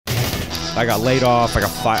I got laid off. I got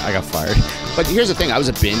fired. But here's the thing, I was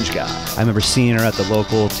a binge guy. I remember seeing her at the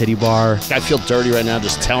local titty bar. I feel dirty right now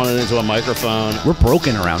just telling it into a microphone. We're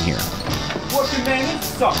broken around here. Working man, you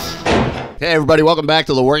suck. Hey everybody, welcome back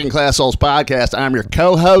to the Working Classholes podcast. I'm your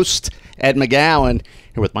co-host, Ed McGowan,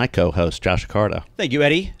 here with my co-host, Josh Accardo. Thank you,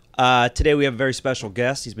 Eddie. Today we have a very special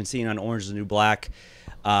guest. He's been seen on Orange is the New Black,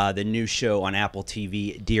 the new show on Apple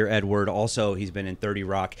TV, Dear Edward. Also, he's been in 30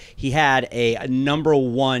 Rock. He had a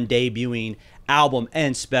 #1 debuting album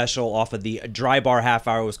and special off of the Dry Bar Half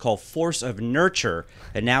Hour. It was called Force of Nurture.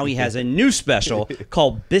 And now he has a new special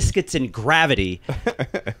called Biscuits and Gravity.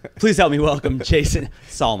 Please help me welcome Jason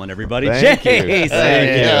Salmon, everybody. Thank you. Jason.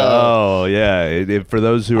 Thank you. Oh, yeah. For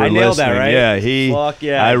those who are listening, nailed that, right? Yeah, Fuck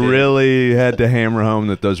yeah, I dude. really had to hammer home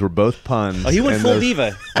that those were both puns. Oh, he went full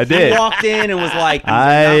diva. I did. He walked in and was like,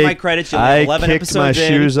 not my credits. You're like 11 I kicked episodes my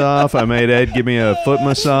in. shoes off. I made Ed give me a foot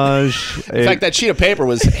massage. In fact, that sheet of paper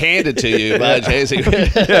was handed to you by Jason.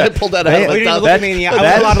 I pulled that out. Hey, you didn't even look at me in the eye.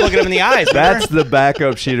 I was allowed to look at him in the eyes. That's the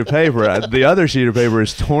backup sheet of paper. The other sheet of paper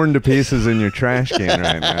is torn to pieces in your trash can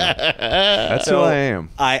right now. That's who I am.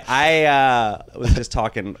 I was just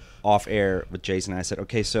talking off air with Jason. I said,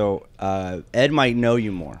 okay, so Ed might know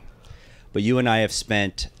you more, but you and I have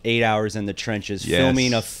spent 8 hours in the trenches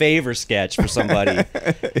filming a favor sketch for somebody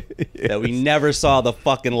that we never saw the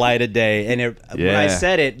fucking light of day. And when I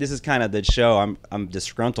said it, this is kind of the show. I'm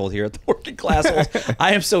disgruntled here at the Working Classholes.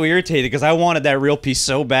 I am so irritated because I wanted that real piece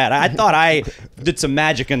so bad. I thought I did some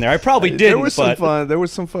magic in there. I probably didn't. There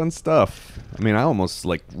was some fun stuff. I mean, I almost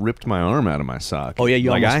like ripped my arm out of my sock. Oh yeah,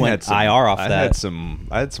 you almost went IR off that.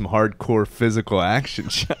 I had some hardcore physical action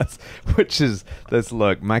shots,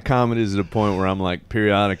 look, my comedy is at a point where I'm like,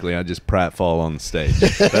 periodically I just pratfall on the stage.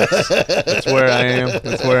 That's where I am.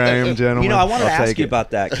 That's where I am, gentlemen. You know, I wanted to ask you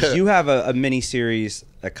about that because you have a mini series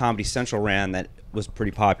that Comedy Central ran that was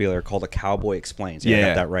pretty popular called A Cowboy Explains. Yeah, I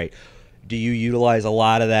got that right. Do you utilize a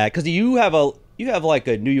lot of that? Because you have like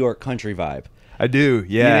a New York country vibe. I do,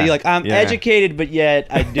 yeah. You know, you're like, I'm educated, but yet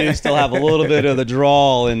I do still have a little bit of the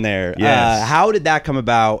drawl in there. Yes. How did that come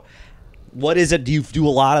about? What is it? Do you do a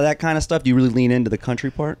lot of that kind of stuff? Do you really lean into the country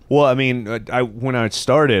part? Well, I mean, when I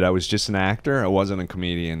started, I was just an actor. I wasn't a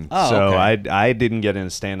comedian. Oh, so okay. I didn't get into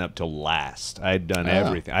stand-up till last. I'd done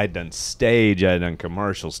everything. I'd done stage. I'd done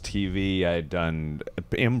commercials, TV. I'd done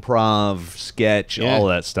improv, sketch, all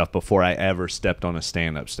of that stuff before I ever stepped on a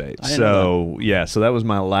stand-up stage. So, so that was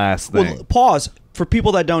my last thing. Well, pause. For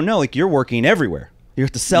people that don't know, like, you're working everywhere. You're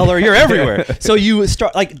at the cellar. You're everywhere. So you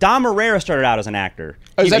start like Dom Herrera started out as an actor.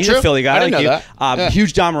 Oh, is that he's true? a Philly guy. I didn't know that.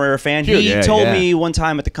 Huge Dom Herrera fan. Huge. He told me one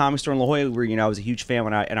time at the comic store in La Jolla, where I was a huge fan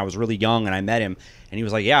when I was really young, and I met him, and he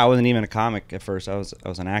was like, "Yeah, I wasn't even a comic at first. I was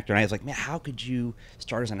an actor." And I was like, "Man, how could you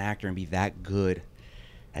start as an actor and be that good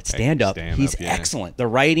at stand-up? He's excellent. The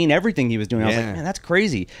writing, everything he was doing." I was like, "Man, that's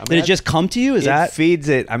crazy." Did it just come to you? It feeds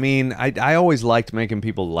it. I mean, I always liked making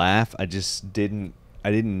people laugh. I just didn't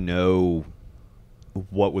know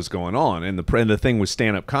what was going on. And the thing with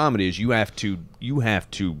stand-up comedy is you have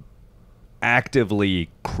to actively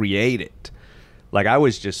create it. Like, I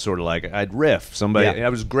was just sort of like, I'd riff somebody. I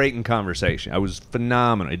was great in conversation. I was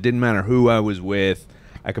phenomenal. It didn't matter who I was with.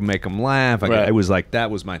 I could make them laugh. It was like, that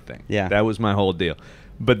was my thing. Yeah, that was my whole deal.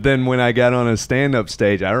 But then when I got on a stand-up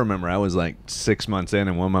stage, I remember I was like 6 months in,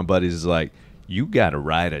 and one of my buddies is like, "You got to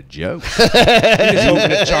write a joke." You just hoping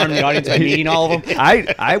to charm the audience by meeting all of them.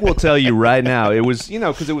 I will tell you right now, it was,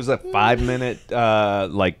 because it was a 5-minute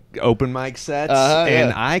like open mic sets,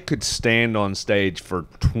 and I could stand on stage for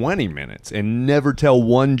 20 minutes and never tell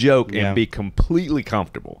one joke and be completely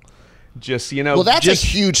comfortable. Just, well, that's a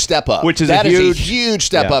huge step up. Which is a huge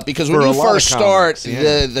step up, because when you first start,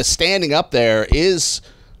 the standing up there is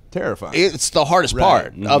terrifying. It's the hardest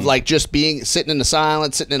part of like just sitting in the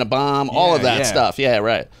silence, sitting in a bomb, all of that stuff. Yeah,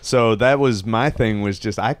 right. So that was my thing, was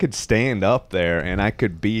just I could stand up there and I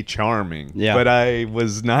could be charming. Yeah. But I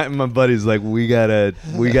was not. And my buddy's like, we gotta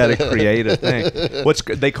create a thing.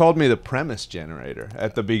 They called me the premise generator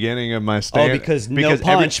at the beginning of my stand. Oh, because no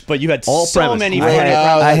punch, but you had so many.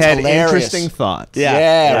 I had interesting thoughts.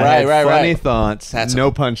 Yeah, right. Funny thoughts.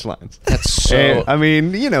 No punchlines. That's so. I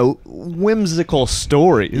mean, whimsical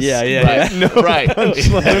stories. Yeah. No, right.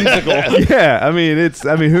 Whimsical. Yeah, I mean,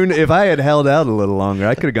 if I had held out a little longer,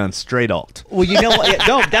 I could have gone straight alt. Well, you know what?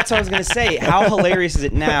 No, that's what I was gonna say. How hilarious is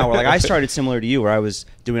it now? Where, like, I started similar to you, where I was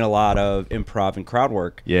doing a lot of improv and crowd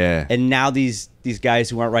work. Yeah. And now these guys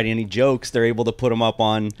who aren't writing any jokes, they're able to put them up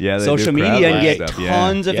on social do media and get stuff.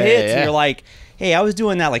 tons of hits. And you're like, hey, I was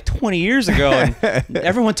doing that like 20 years ago, and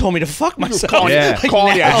everyone told me to fuck myself. Calling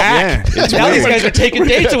you a hack. Now these guys are taking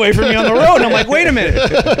dates away from me on the road, and I'm like, wait a minute,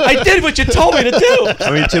 I did what you told me to do.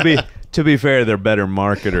 I mean, To be fair, they're better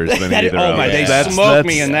marketers than either oh of my, us. they smoke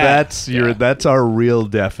me in that. That's our real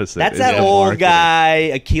deficit. That's is that in old marketing. guy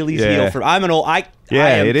Achilles heel. I'm an old. I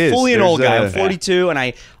am it is. fully an old guy. I'm There's 42, and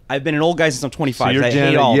I've been an old guy since I'm 25. So you're I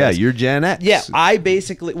hate all this. you're Gen X. Yeah, I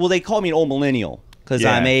basically. Well, they call me an old millennial because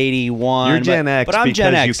I'm 81. You're Gen X but I'm because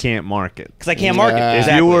Gen X you can't market. because I can't market. Yeah.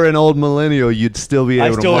 Exactly. If you were an old millennial, you'd still be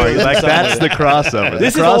able to still market. would. Like that's the crossover.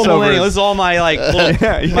 This The is old crossover millennial. This is all my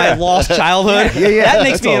my lost childhood. Yeah, that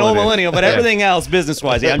makes that's me an all old it is. millennial. But everything else, business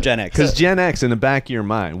wise, I'm Gen X. Because Gen X, in the back of your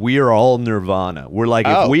mind, we are all nirvana. We're like,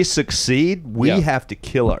 Oh. if we succeed, we Yeah. have to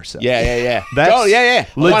kill ourselves. Yeah. That's oh, yeah.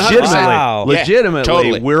 100%. Legitimately, Wow. legitimately, Yeah,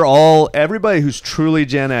 totally. we're all, everybody who's truly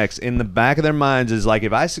Gen X, in the back of their minds is like,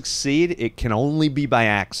 if I succeed, it can only be by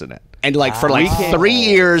accident. And like for like 3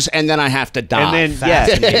 years, and then I have to die. And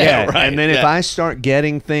then, yeah, right, and then if yeah. I start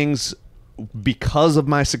getting things because of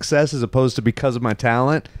my success as opposed to because of my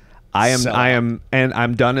talent, Sell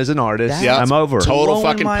I'm done as an artist. Yeah. I'm over. Total Blowing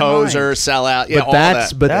fucking my poser, mind. sell out. Yeah, But all that's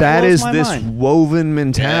that. but That that blows is my this mind. woven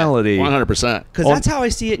mentality. 100%. Because that's how I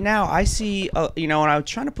see it now. I see, and I was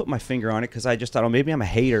trying to put my finger on it because I just thought, oh, maybe I'm a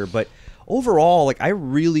hater. But overall, like I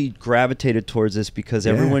really gravitated towards this because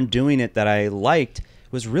everyone doing it that I liked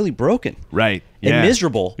was really broken, Right. and Yeah.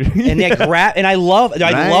 miserable, and they and I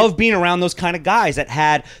love being around those kind of guys that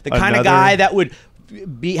had the kind of Another- guy that would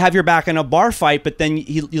have your back in a bar fight, but then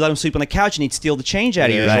you let him sleep on the couch and he'd steal the change out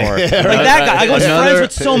of your drawer. Like that guy. I was friends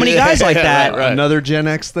with so many guys like that. Right. Another Gen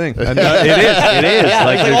X thing. It is. Yeah, Like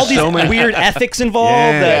like there's all these so many weird ethics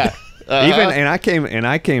involved. Yeah. That, Even and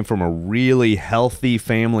I came from a really healthy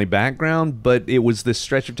family background, but it was this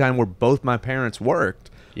stretch of time where both my parents worked.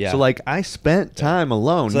 Yeah. So like I spent time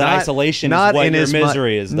alone. So that isolation is what in your as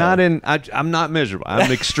misery is, though. I'm not miserable. I'm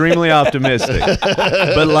extremely optimistic.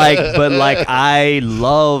 But I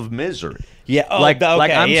love misery. Yeah, oh, like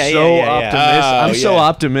okay, I'm yeah, so yeah, yeah. optimistic. Oh, I'm so yeah.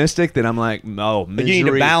 optimistic that I'm like, no, misery. you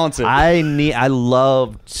need to balance it. I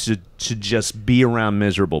love to just be around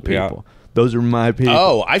miserable people. Those are my people.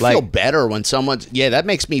 Oh, I Like, feel better when someone's. Yeah, that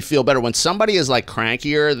makes me feel better when somebody is like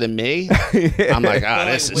crankier than me. I'm like,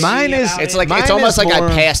 this is. Mine is. It's like mine it's almost is like I more-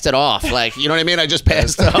 passed it off. Like you know what I mean? I just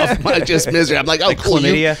passed it off. My just misery. I'm like, oh, cool.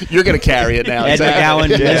 chlamydia. You're gonna carry it now. Ed McGowan,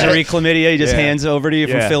 Exactly. misery, chlamydia. He just hands over to you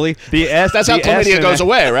from Philly. The S. That's how the S chlamydia in goes a-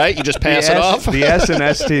 away, right? You just pass it off. The S in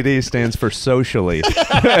STD stands for socially,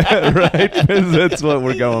 right? That's what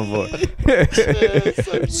we're going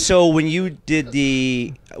for. So when you did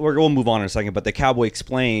we'll move on in a second, but the Cowboy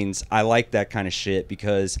Explains, I like that kind of shit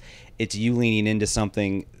because it's you leaning into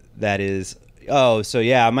something that is, oh, so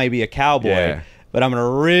yeah, I might be a cowboy, Yeah. but I'm going to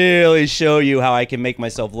really show you how I can make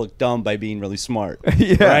myself look dumb by being really smart.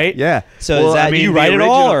 Yeah, Right? Yeah. So is that, I mean, you the write it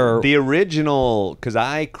all, or? the original? Because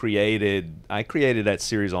I created that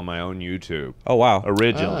series on my own YouTube. Oh, wow.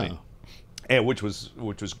 Originally. Oh. And which was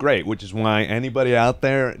great, which is why anybody out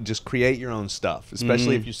there, just create your own stuff,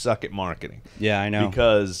 especially if you suck at marketing. Yeah, I know.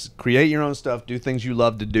 Because create your own stuff, do things you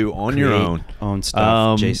love to do on your own. Own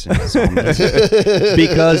stuff, Jason. Salmon.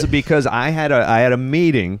 because I had a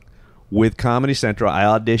meeting with Comedy Central. I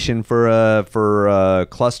auditioned for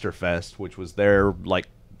Cluster Fest, which was their like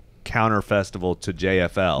counter festival to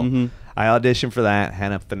JFL. I auditioned for that,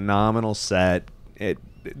 had a phenomenal set.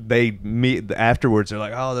 Afterwards, they're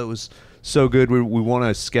like, "Oh, that was so good. We want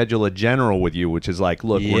to schedule a general with you," which is like,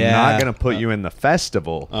 look, we're Yeah. not going to put you in the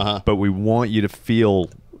festival, but we want you to feel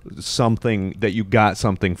something, that you got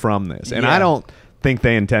something from this. And Yeah. I don't think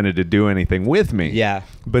they intended to do anything with me. Yeah.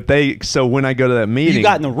 But so when I go to that meeting, You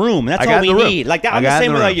got in the room. That's I all got we in the room. need. Like that, I I'm the got in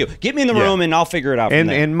same the way room. like you. Get me in the Yeah. room and I'll figure it out. And from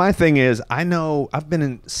there. and my thing is, I know I've been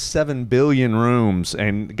in 7 billion rooms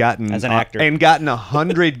and gotten As an actor. and gotten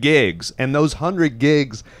 100 gigs, and those 100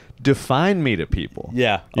 gigs define me to people.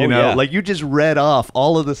 Yeah. You Oh, know, yeah. like you just read off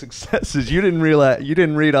all of the successes. You didn't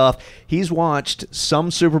read off. He's watched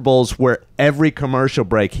some Super Bowls where every commercial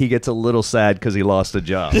break he gets a little sad because he lost a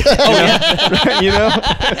job. You know?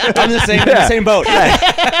 I'm the same boat.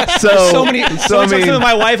 So many. So I mean, with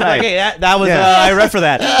my wife, and like, hey, that was. Yeah. I read for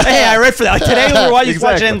that. Hey, I read for that. Like, today we were watching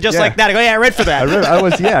Exactly. just Yeah. like that. I go, yeah, I read for that.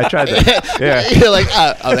 I tried that. Yeah. You're like,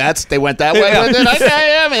 they went that way with it.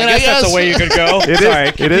 Okay, yeah, man. I guess that's the way you could go.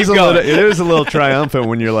 Sorry, keep going. It is a little triumphant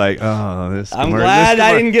when you're like, oh, this. I'm glad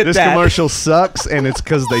I didn't get this that. commercial sucks, and it's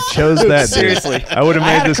because they chose that. dude. Seriously. I would have I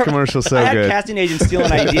had made a this co- commercial so I had good. a casting agent steal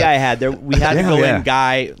an idea I had. We had to Yeah, go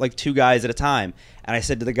yeah. in two guys at a time. And I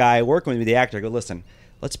said to the guy working with me, the actor, I go, listen,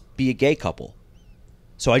 let's be a gay couple.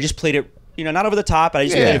 So I just played it, not over the top, but I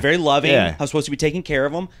just played it very loving. Yeah. I was supposed to be taking care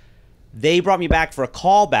of them. They brought me back for a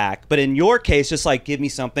callback, but in your case, just like give me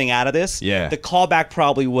something out of this. Yeah. The callback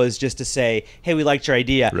probably was just to say, hey, we liked your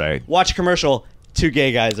idea. Right. Watch a commercial. 2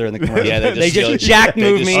 gay guys are in the commercial. Yeah, they just jack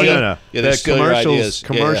move me. Oh, no. Yeah, they the steal your ideas.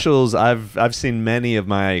 commercials. I've seen many of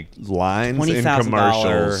my lines in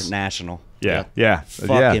commercials. national. Yeah.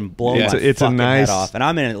 Fucking blow my it's a fucking nice head off, and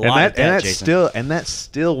I'm in a lot of that, Jason. that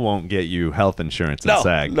still won't get you health insurance at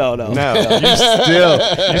SAG. No.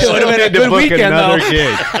 You still need to book another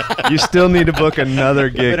gig. You still need to book another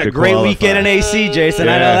gig. Been a to great qualify. weekend in AC, Jason.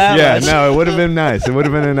 I know that. Yeah, much. no, it would have been nice. It would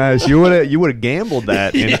have been a nice. You would have gambled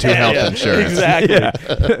that into health insurance. Exactly.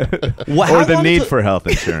 Or the need for health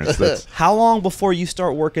insurance. That's, How long before you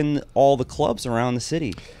start working all the clubs around the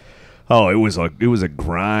city? oh, it was a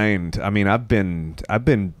grind. I mean, I'm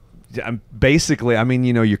basically, I mean,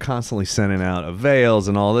 you know, you're constantly sending out avails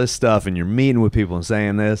and all this stuff, and you're meeting with people and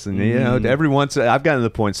saying this, and you know, every once I've gotten to the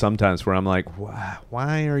point sometimes where I'm like,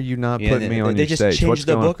 why are you not putting me on your stage? They just changed What's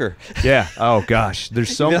the going on? booker. Yeah. Oh gosh,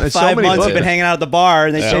 there's so many 5 months bookers. you've been hanging out at the bar,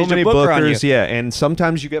 and they So changed many the booker on you. bookers. Yeah, and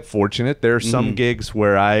sometimes you get fortunate. There are some gigs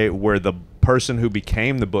where the person who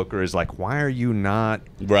became the booker is like, why are you not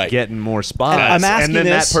getting more spots? And I'm asking and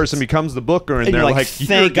then this, that person becomes the booker, and they're you're like,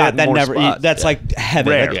 thank God that more never. spots. That's like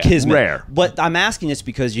heaven, Rare. like kismet. Rare. But I'm asking this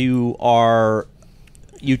because you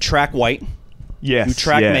track white, Yes. you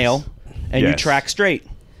track yes. male, and you Yes. track straight.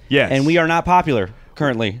 Yes. And we are not popular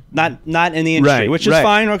currently, not in the industry, Right, which is right.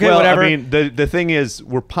 fine. Okay, well, whatever. I mean, the thing is,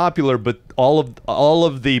 we're popular, but all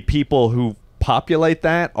of the people who populate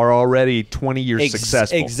that are already 20 years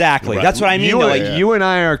successful. Exactly. Right. That's what I mean. You and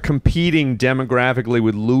I are competing demographically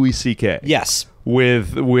with Louis C.K. Yes.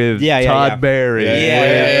 With Yeah, Todd Barry,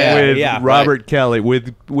 with yeah, Robert Kelly,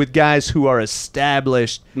 with guys who are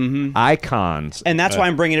established icons. And that's why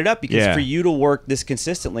I'm bringing it up, because Yeah. for you to work this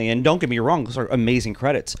consistently, and don't get me wrong, those are amazing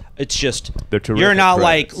credits. It's just They're terrific you're not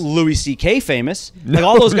credits. like Louis C.K. famous, like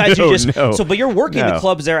all those guys. No. But you're working the No.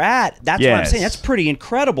 clubs they're at. That's what I'm Yes. saying. That's pretty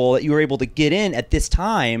incredible that you were able to get in at this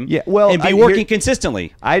time. Yeah, well, and be I- working here-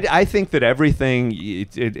 consistently. I think that everything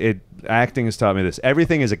acting has taught me this.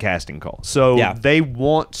 Everything is a casting call. So Yeah. they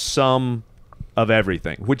want some of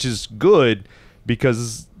everything, which is good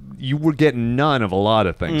because you were getting none of a lot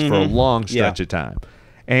of things for a long stretch of time.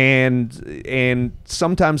 And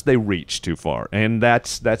sometimes they reach too far, and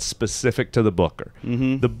that's specific to the booker.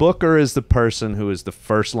 The booker is the person who is the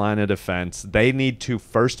first line of defense. They need to,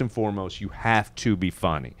 first and foremost, you have to be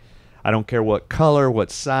funny. I don't care what color, what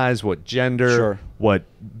size, what gender, what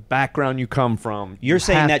background you come from. You're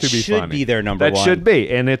saying have that to be should funny. be their number That one. should be,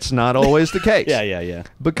 and it's not always the case. Yeah.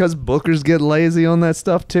 Because bookers get lazy on that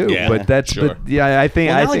stuff too. Yeah, but that's sure. I think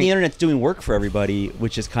Well, I now think the internet's doing work for everybody,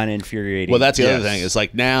 which is kind of infuriating. Well, that's the other Yes. thing. It's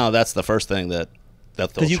like now that's the first thing that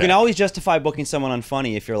because you can always justify booking someone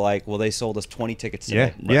unfunny if you're like, well, they sold us 20 tickets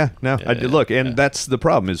today. look, and that's the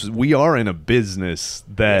problem is we are in a business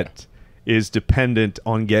that is dependent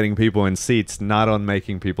on getting people in seats, not on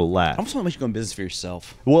making people laugh. I'm just want to make you go in business for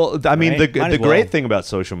yourself. Well, I mean, Right? Might the as well. great thing about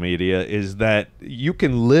social media is that you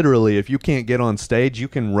can literally, if you can't get on stage, you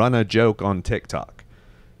can run a joke on TikTok.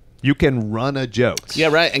 You can run a joke. Yeah,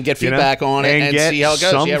 right, and get You know? feedback on it and get see how it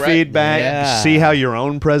goes. some Yeah, right. feedback, Yeah. see how your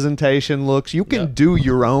own presentation looks. You can do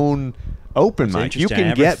your own open mic. You interesting. I can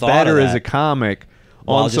never get thought better of as that. a comic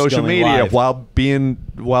While on just social going media live.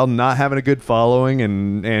 while not having a good following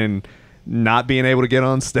and not being able to get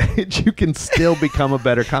on stage. You can still become a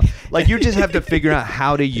better comic. Like, you just have to figure out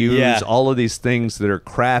how to use all of these things that are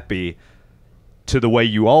crappy to the way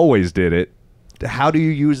you always did it. How do you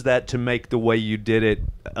use that to make the way you did it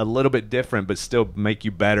a little bit different, but still make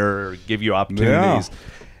you better or give you opportunities?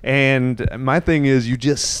 And my thing is, you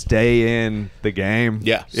just stay in the game.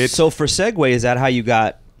 Yeah. So for Segue, is that how you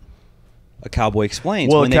got a Cowboy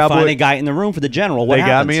Explains? Well, when Cowboy- they finally got in the room for the general, what They got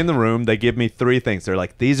happens? me in the room. They give me 3 things. They're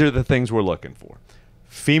like, these are the things we're looking for.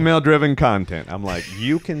 Female-driven content. I'm like,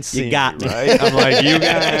 you can see got me. right? I'm like, you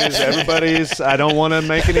guys, everybody's, I don't want to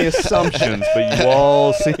make any assumptions, but you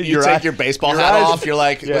all see You take your baseball hat eyes- off. You're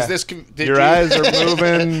like, Yeah. was this? Did Your you- eyes are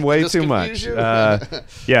moving way This too confuse much. you?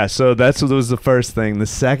 Yeah, so that was the first thing. The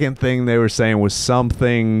second thing they were saying was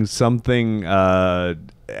something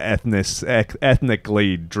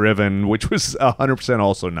ethnically driven, which was 100%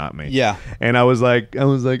 also not me. Yeah. And I was like,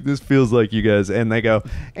 this feels like you guys. And they go,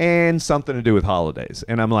 and something to do with holidays.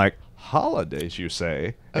 And I'm like, holidays, you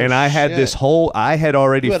say? And I had shit. this whole, I had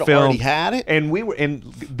already You had filmed. already had it? And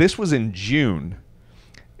this was in June.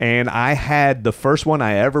 And I had, the first one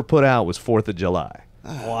I ever put out was 4th of July.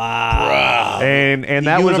 Wow. And The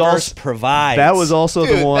that was universe also provides. that was also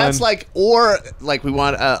Dude, the one. that's like, or like we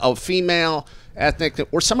want a female ethnic,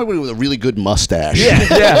 or somebody with a really good mustache. Yeah,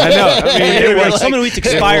 I know. I mean, You're like, someone who eats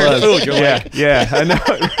expired food. You're like, I know.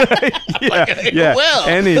 yeah, well.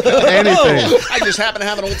 anything. I just happen to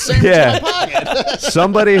have an old sandwich in my pocket.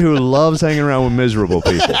 Somebody who loves hanging around with miserable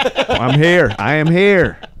people. I'm here. I am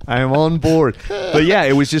here. I am on board. But yeah,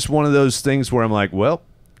 it was just one of those things where I'm like, well,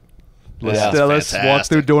 let's walk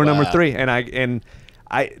through door number 3, and I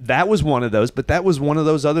that was one of those, but that was one of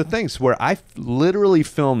those other things where I literally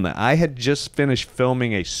filmed that. I had just finished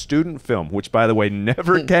filming a student film, which, by the way,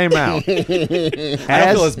 never came out. I don't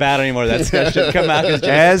feel as bad anymore. That sketch should come out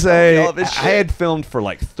I had filmed for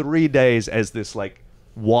like 3 days as this like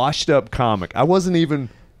washed up comic. I wasn't even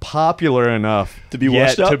popular enough to be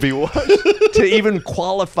washed up, to even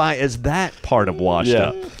qualify as that part of washed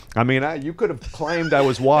up. I mean, you could have claimed I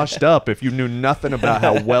was washed up if you knew nothing about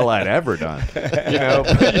how well I'd ever done. You know,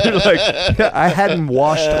 you're like, I hadn't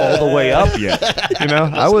washed all the way up yet. You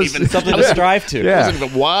know, I was even something to strive to. Yeah, I wasn't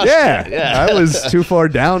even washed. Yeah, I was too far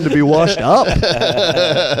down to be washed up.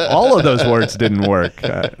 All of those words didn't work.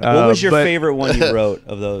 What was your favorite one you wrote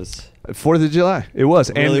of those? 4th of July. It was.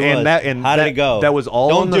 It really was. How did it go? That was all.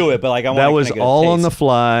 Don't do it, but like I want. That was all on the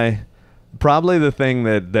fly. Probably the thing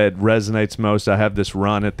that resonates most. I have this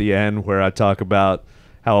run at the end where I talk about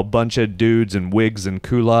how a bunch of dudes in wigs and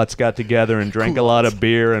culottes got together and drank a lot of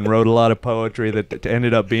beer and wrote a lot of poetry that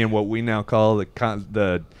ended up being what we now call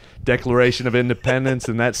the Declaration of Independence,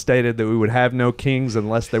 and that stated that we would have no kings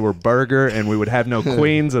unless they were burger, and we would have no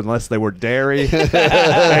queens unless they were dairy. So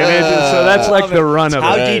that's like the run of it.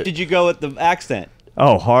 How deep did you go with the accent?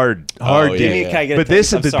 Oh, hard deep. But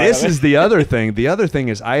this is the other thing. The other thing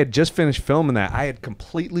is I had just finished filming that. I had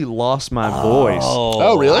completely lost my voice.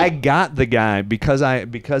 Oh, really? I got the guy because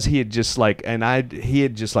he had just like he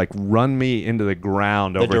had just like run me into the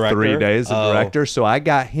ground over 3 days. The director. So I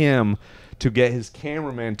got him to get his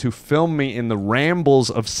cameraman to film me in the rambles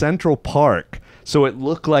of Central Park, so it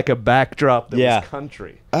looked like a backdrop that was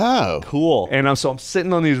country. Oh, cool. And I'm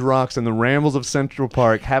sitting on these rocks in the rambles of Central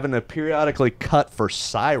Park, having to periodically cut for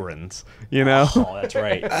sirens. You know? Oh, that's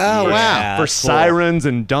right. Oh, wow. For sirens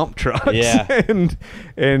and dump trucks. Yeah. and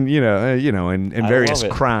and various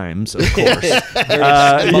crimes, of course.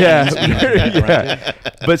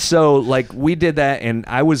 But so like we did that, and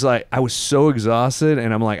I was so exhausted,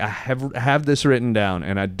 and I'm like, I have this written down,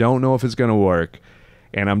 and I don't know if it's gonna work.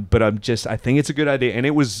 And I think it's a good idea. And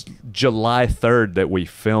it was July 3rd that we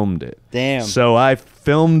filmed it. Damn. So I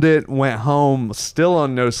filmed it, went home, still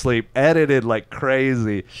on no sleep, edited like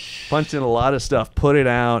crazy, punched in a lot of stuff, put it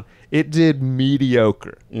out. It did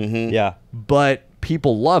mediocre. Mm-hmm. Yeah. But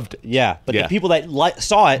people loved it. Yeah. But the people that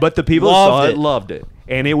saw it, loved it.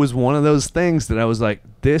 And it was one of those things that I was like,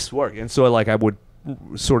 this worked. And so like I would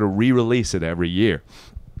sort of re-release it every year.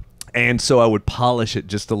 And so I would polish it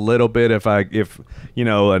just a little bit if an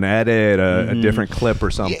edit, a different clip or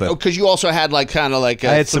something. Because you also had like kind of like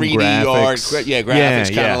a 3D graphics. art,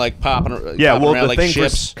 graphics kind of like popping around the like thing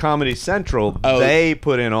ships. For Comedy Central, they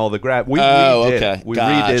put in all the We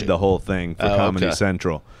redid the whole thing for Comedy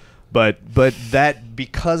Central. But that,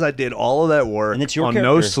 because I did all of that work and it's your on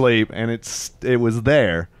character. no sleep, and it was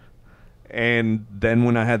there. And then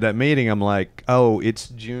when I had that meeting, I'm like, oh, it's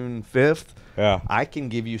June 5th. Yeah. I can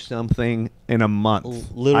give you something in a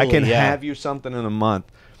month. Literally, I can have you something in a month.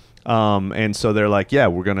 And so they're like, yeah,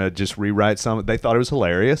 we're going to just rewrite some. They thought it was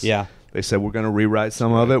hilarious. Yeah. They said, we're going to rewrite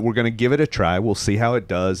some of it. We're going to give it a try. We'll see how it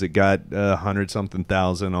does. It got 100-something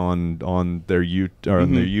thousand on their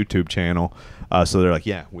YouTube channel. So they're like,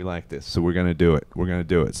 yeah, we like this. So we're going to do it. We're going to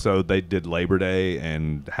do it. So they did Labor Day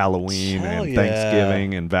and Halloween and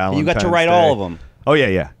Thanksgiving and Valentine's You got to write Day. all of them. Oh,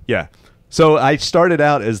 yeah. So I started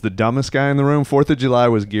out as the dumbest guy in the room. 4th of July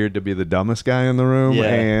was geared to be the dumbest guy in the room,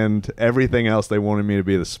 and everything else they wanted me to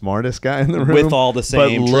be the smartest guy in the room with all the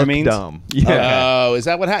same but trimmings. Dumb. Yeah. Oh, is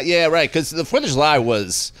that what happened? Yeah, right. Because the 4th of July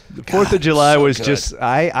was the 4th of July was good. Just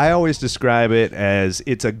I always describe it as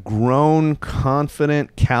it's a grown,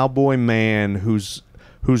 confident cowboy man who's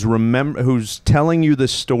telling you the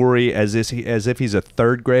story as if he's a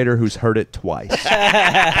third grader who's heard it twice.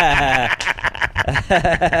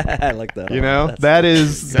 I like that. You know, that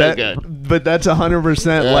is that. Good. But that's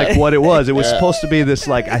 100% like what it was. It was supposed to be this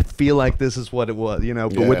like, I feel like this is what it was. You know,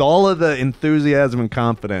 but with all of the enthusiasm and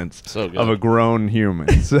confidence of a grown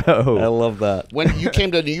human. So I love that. When you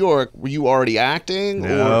came to New York, were you already acting?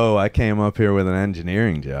 No, I came up here with an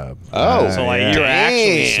engineering job. Oh, so like you're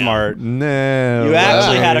actually smart. No, you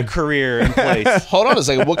actually had a career in place. Hold on a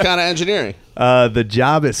second. What kind of engineering? The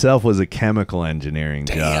job itself was a chemical engineering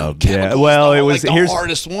job. Chemical Yeah, well, it like was the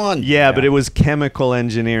hardest one. Yeah, but it was chemical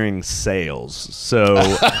engineering sales. So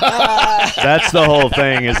that's the whole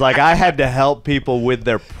thing. Is like I had to help people with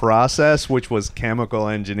their process, which was chemical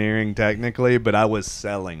engineering technically, but I was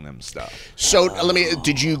selling them stuff. So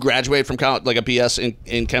did you graduate from college, like a BS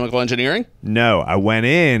in chemical engineering? No, I went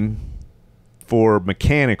in for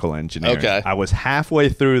mechanical engineering. Okay. I was halfway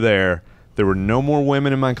through there. There were no more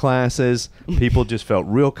women in my classes. People just felt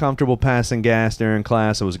real comfortable passing gas during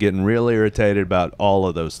class. I was getting real irritated about all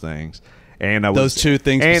of those things. And I was, Those two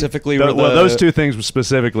things specifically were those two things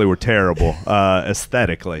specifically were terrible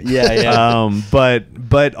aesthetically. Yeah.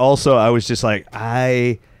 But also I was just like,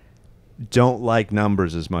 I don't like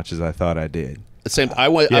numbers as much as I thought I did. I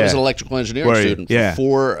was an electrical engineering student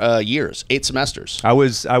for 4 years, 8 semesters. I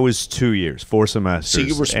was 2 years, 4 semesters. So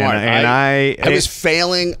you were smart. And I was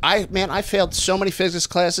failing. I failed so many physics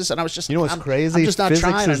classes, and I was just, you know what's crazy? I'm just not Physics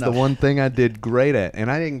trying is enough. the one thing I did great at, and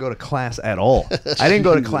I didn't go to class at all. I didn't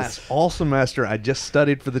go to class all semester. I just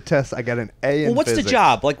studied for the test. I got an A in Well, what's physics. the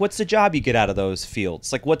job? Like, what's the job you get out of those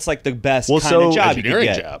fields? Like, what's like the best kind so of job you engineering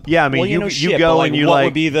can get? job. Yeah, I mean, Well, you shit, go but, like, and you what like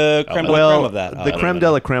would be the creme de la creme of that? The creme de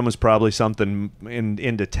la creme was probably something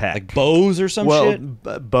into tech, like Bose or some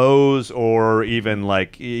shit. Bose, or even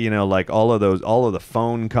like like all of the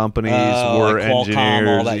phone companies were like Qualcomm, engineers.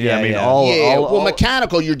 all that. Yeah, I mean, yeah. all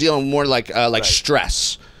mechanical, you're dealing more like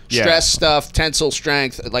stress. Yeah. Stress stuff, tensile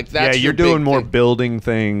strength, like that's you're your doing big more thing. building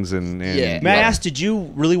things and Yeah. May I ask, did you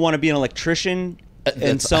really want to be an electrician?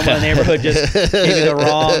 And someone in the neighborhood just gave you the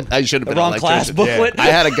wrong, I should have been the wrong an class electrician. booklet. I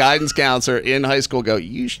had a guidance counselor in high school go,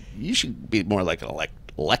 you should be more like an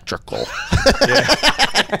electrical.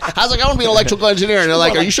 I was like, I want to be an electrical engineer. And they're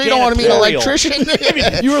like, are you sure you don't want to be an janitorial.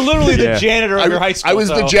 electrician? You were literally the Yeah. janitor of your high school. I was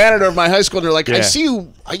the janitor of my high school. And they're like, I Yeah. see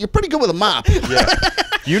you're pretty good with a mop.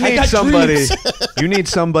 You need got somebody. You need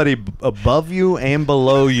somebody above you and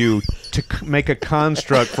below you to make a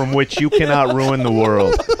construct from which you cannot ruin the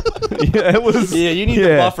world. It was. Yeah, you need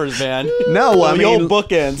the buffers, man. No, I the mean, old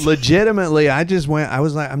bookends. legitimately, I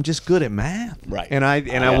was like, I'm just good at math, Right. And I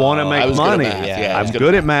want to I make was good at money. math. Yeah, I was I'm good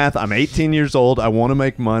good at at math. I'm 18 years old. I want to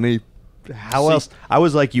make money. How else? I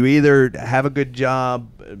was like, you either have a good job,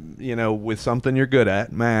 with something you're good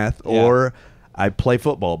at, math, or I play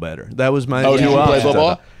football better. That was my. Oh, did you play options.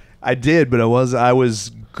 football? I did, but I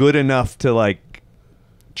was good enough to like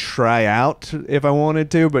try out if I wanted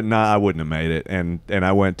to, but I wouldn't have made it. And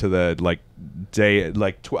I went to the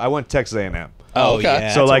I went to Texas A&M. Oh, okay.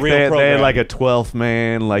 yeah, So it's a like real they had program. like a 12th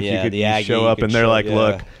man, like Yeah, you the could Aggie, show you up could and they're show- like, yeah.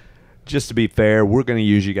 look, just to be fair, we're going to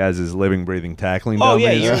use you guys as living, breathing, tackling Oh, dummies.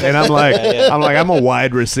 yeah, you're- and I'm like, Yeah. I'm a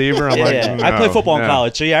wide receiver. I'm like, Yeah. no, I played football in no.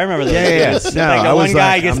 college, so I remember those. Yeah. It's No, like I the was one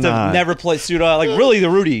guy like, gets I'm to not. never play suit like really the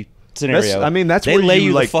Rudy scenario. That's they where lay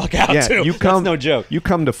you the like fuck out too. You come, That's no joke. You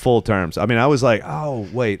come to full terms. I mean, I was like, oh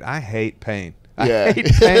wait, I hate pain. Yeah. I hate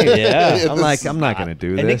pain. Yeah. I'm like, I'm not going to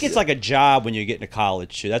do this. And it gets like a job when you get into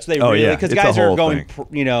college too. That's what they Oh, really yeah. because It's a guys are whole going.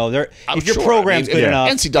 thing. They're I'm if your sure. program's I mean, good yeah. enough,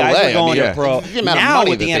 NCAA, guys are going I mean, to pro. the amount of Now money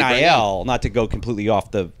with that the they bring NIL, not to go completely off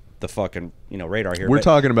the fucking radar here. We're but,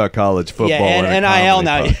 talking about college football. Yeah, and in a NIL comedy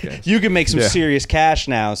now podcast. you can make some Yeah. serious cash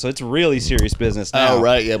now, so it's really serious business now. Oh,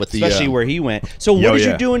 right, yeah, with the, especially where he went. So what Yo, did you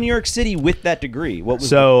yeah. do in New York City with that degree? What was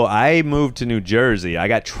So I moved to New Jersey. I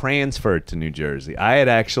got transferred to New Jersey. I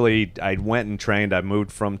went and trained. I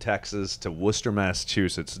moved from Texas to Worcester,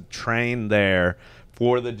 Massachusetts. Trained there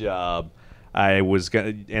for the job.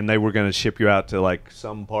 And they were gonna ship you out to like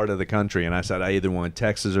some part of the country, and I said I either wanted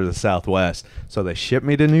Texas or the Southwest. So they shipped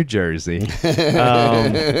me to New Jersey.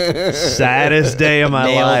 Saddest day of my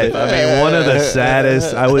Nailed life. it. I mean, one of the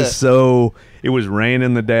saddest. It was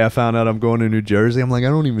raining the day I found out I'm going to New Jersey. I'm like, I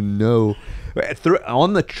don't even know.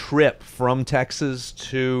 On the trip from Texas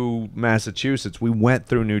to Massachusetts, we went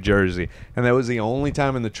through New Jersey, and that was the only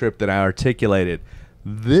time in the trip that I articulated,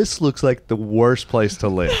 this looks like the worst place to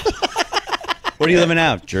live. Where are you living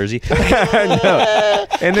now? Jersey.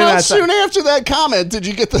 And then How I soon after that comment did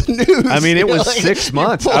you get the news? I mean, it was Like, 6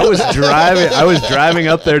 months. you I was pulled- driving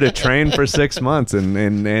up there to train for 6 months,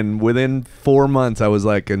 and within 4 months, I was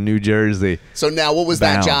like in New Jersey. So now, what was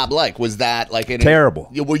that Bound. job like? Was that like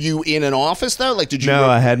Terrible. Were you in an office though? Like, did you? No,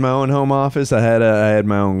 I had my own home office. I had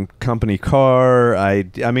my own company car. I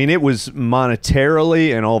mean, it was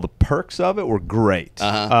monetarily and all the perks of it were great.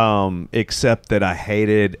 Except that I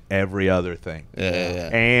hated every other thing. Yeah.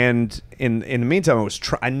 And in the meantime,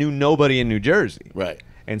 I knew nobody in New Jersey. Right.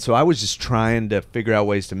 And so I was just trying to figure out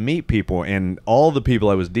ways to meet people, and all the people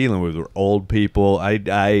I was dealing with were old people.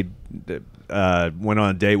 I went on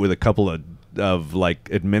a date with a couple of like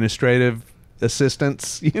administrative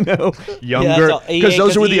assistants, younger, because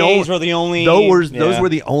those were the only those were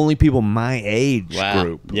the only people my age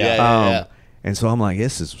group. Yeah. And so I'm like,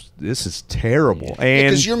 this is terrible. And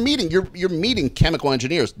because you're meeting chemical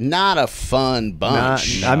engineers, not a fun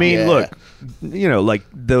bunch. Look, like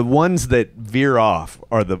the ones that veer off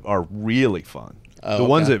are really fun. Oh, the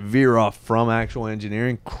ones that veer off from actual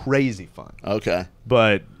engineering, crazy fun. Okay.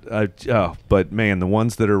 But man, the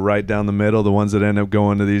ones that are right down the middle, the ones that end up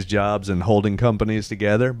going to these jobs and holding companies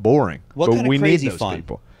together, boring. What but kind we of crazy need those fun?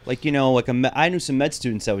 people. Like, I knew some med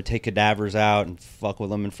students that would take cadavers out and fuck with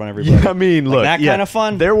them in front of everybody. Yeah, I mean, like look, that kind of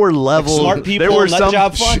fun. There were levels. Like smart people, there were nut some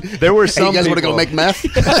job fun. There were some. Hey, you guys want to people- go make meth?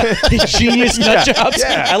 Genius nut jobs.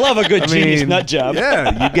 Yeah. I love a good genius nut job.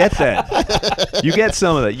 Yeah, you get that. You get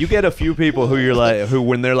some of that. You get a few people who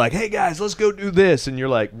when they're like, "Hey guys, let's go do this," and you're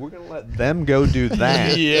like, "We're gonna let them go do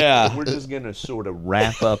that." Yeah. We're just gonna sort of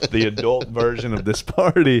wrap up the adult version of this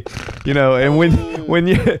party, And when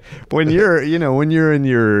you're in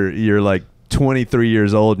your like 23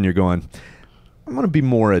 years old and you're going, I'm gonna be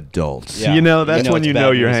more adult. Yeah. That's when you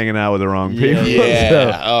know you're hanging out with the wrong people. Yeah.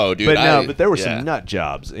 So, Oh, dude. but there were some nut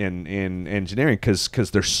jobs in engineering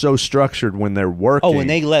because they're so structured when they're working. Oh, when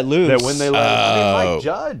they let loose. That when they let Mike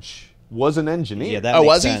Judge was an engineer. Yeah, that makes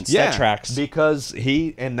was he? sense. Yeah, That tracks. because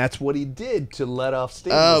and that's what he did to let off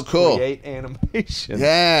steam. Oh, was cool. Create animation.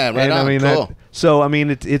 Yeah, right And on. I mean, Cool.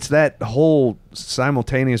 it's that whole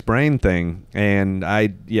simultaneous brain thing, and I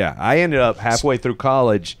ended up halfway through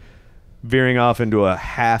college veering off into a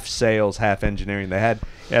half sales, half engineering. They had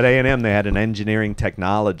at A&M they had an engineering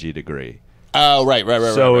technology degree. Oh, right.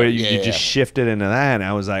 So right. you just shifted into that, and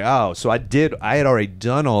I was like, oh, so I had already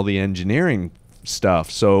done all the engineering stuff.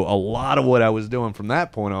 So a lot of what I was doing from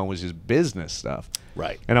that point on was just business stuff.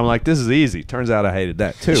 Right. And I'm like, this is easy. Turns out I hated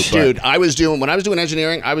that too. Dude, when I was doing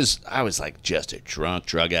engineering, I was like just a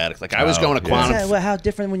drug addict. Like I was going to quantum. How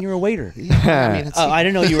different when you were a waiter? I mean, it's, I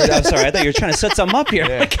didn't know you were. I'm sorry. I thought you were trying to set something up here.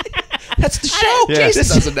 Yeah. Like, that's the show. Yeah.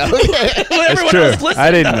 Jason doesn't know. Everyone true. else listening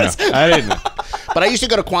I didn't does. know. I didn't know. But I used to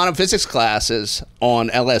go to quantum physics classes on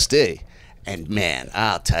LSD. And man,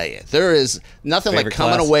 I'll tell you, there is nothing Favorite like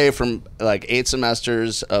coming class? away from like 8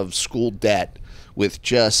 semesters of school debt with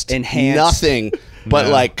just Enhanced. nothing but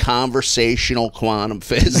like conversational quantum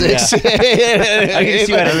physics. I can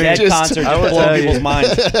see you at a dead concert I will just blow tell you. people's minds.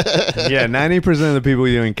 Yeah, 90% of the people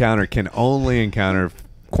you encounter can only encounter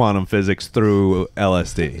quantum physics through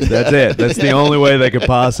LSD. That's it. That's the only way they could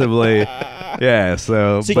possibly. Yeah.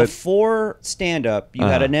 So Before stand-up, you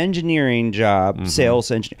had an engineering job, sales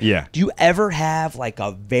engineer. Yeah. Do you ever have like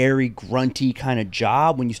a very grunty kind of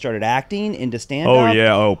job when you started acting into stand-up? Oh,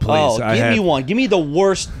 yeah. Oh, please. Oh, give me one. Give me the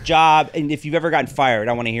worst job, and if you've ever gotten fired,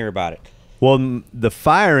 I want to hear about it. Well, the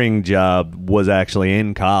firing job was actually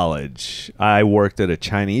in college. I worked at a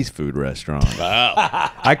Chinese food restaurant. Wow.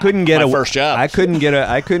 I couldn't get My a first job. I couldn't get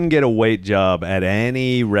a wait job at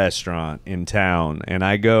any restaurant in town. And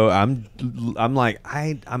I'm like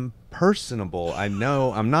I'm personable. I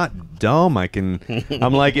know I'm not dumb.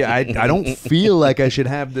 I'm like I don't feel like I should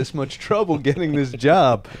have this much trouble getting this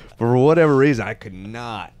job. For whatever reason, I could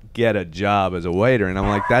not get a job as a waiter, and I'm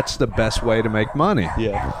like, that's the best way to make money.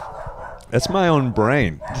 Yeah. That's my own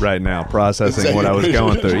brain right now processing what I was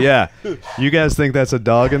going through. Yeah. You guys think that's a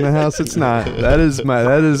dog in the house? It's not. That is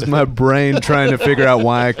my brain trying to figure out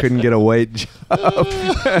why I couldn't get a wait job.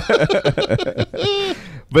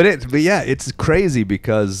 But yeah, it's crazy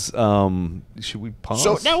because should we pause?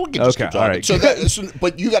 So now we can just keep talking. All right.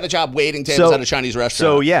 But you got a job waiting tables at a Chinese restaurant.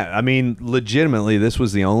 So yeah, I mean, legitimately, this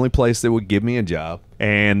was the only place that would give me a job,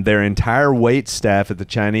 and their entire wait staff at the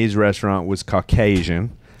Chinese restaurant was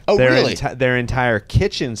Caucasian. Oh, really? Their entire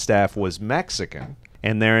kitchen staff was Mexican,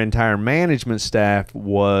 and their entire management staff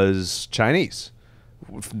was Chinese.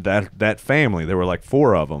 That family, there were like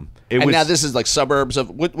 4 of them. Now this is like suburbs of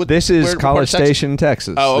what? This is where College part of Texas? Station,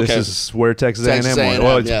 Texas. Oh, okay. This is where Texas A&M Texas was. A&M,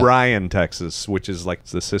 Well, it's yeah. Bryan, Texas, which is like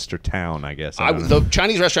the sister town, I guess. I don't know. The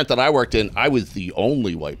Chinese restaurant that I worked in, I was the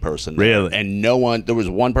only white person there. Really? And there was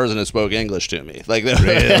one person that spoke English to me. Like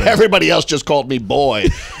everybody else just called me boy.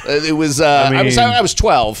 It was I was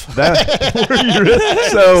 12. So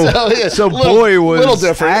boy was little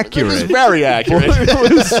different. accurate. It was very accurate.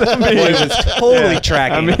 Boy was totally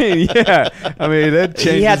tracking. I mean, yeah. I mean, that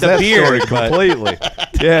changes had the that beard, story but- completely.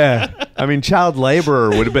 Yeah. I mean, child laborer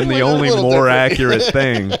would have been the only little more different. accurate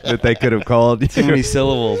thing that they could have called. Too many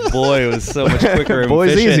syllables. Boy was so much quicker. And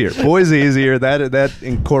Boy's efficient. easier. Boy's easier. That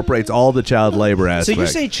incorporates all the child labor So aspects. you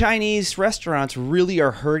say Chinese restaurants really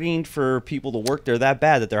are hurting for people to work there that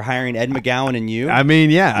bad that they're hiring Ed McGowan and you? I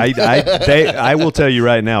mean, yeah. I will tell you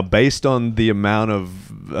right now, based on the amount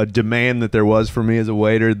of a demand that there was for me as a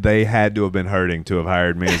waiter, they had to have been hurting to have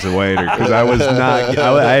hired me as a waiter because I was not.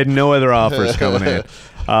 I had no other offers coming in,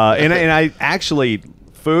 and I actually.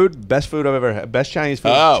 Best food I've ever had. Best Chinese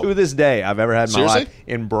food to this day I've ever had in my life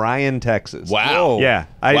in Bryan, Texas. Wow. Yeah.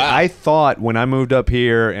 I thought when I moved up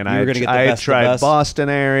here and I had tried Boston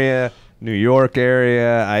area, New York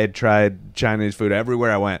area, I had tried Chinese food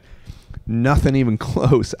everywhere I went. Nothing even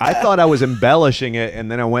close. I thought I was embellishing it,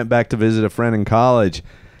 and then I went back to visit a friend in college,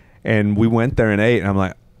 and we went there and ate, and I'm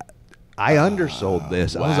like, I undersold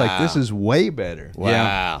this. I was like, this is way better.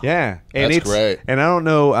 Wow. Yeah. And That's great. And I don't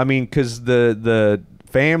know, I mean, because the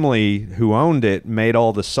family who owned it made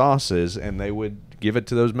all the sauces, and they would give it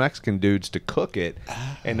to those Mexican dudes to cook it.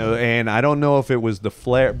 And I don't know if it was the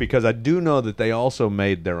flair, because I do know that they also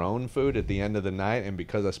made their own food at the end of the night, and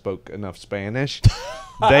because I spoke enough Spanish,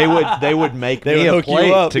 they would make me a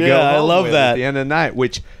plate to go home I love with that at the end of the night,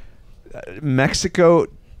 which Mexico...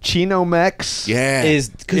 Chino Mex is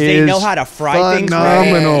because they know how to fry things.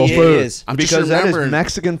 Phenomenal food. Because that is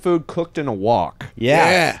Mexican food cooked in a wok.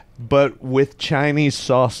 Yeah. But with Chinese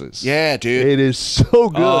sauces. Yeah, dude. It is so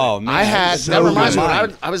good. Oh, man. I had, so that reminds me, good.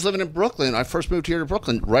 when I was living in Brooklyn, I first moved here to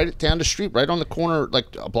Brooklyn, right down the street, right on the corner, like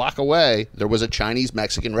a block away, there was a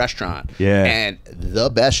Chinese-Mexican restaurant. Yeah. And the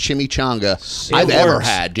best chimichanga I've ever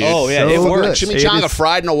had, dude. Oh, yeah. So It good. works. Chimichanga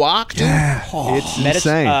fried in a wok, dude. Yeah. It's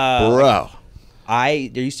insane. Bro.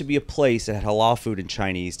 There used to be a place that had halal food and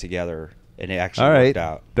Chinese together, and it actually All right. worked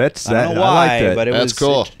out. That's I don't that. know why, I like that. but it That's was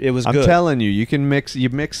cool. It was I'm good. telling you, you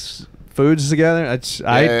mix foods together.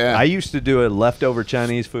 I used to do a leftover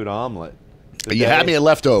Chinese food omelet. You had me at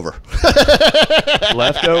leftover.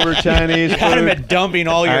 Leftover Chinese You had him food. at dumping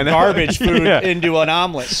all your garbage food into an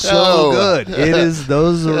omelet. So good. It is.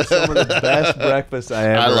 Those are some of the best breakfasts I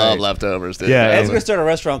ever I love ate. leftovers, dude. Yeah, Ed's gonna start a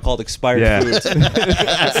restaurant called Expired Yeah. Foods.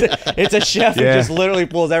 It's a chef who Yeah. just literally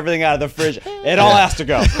pulls everything out of the fridge. It all has to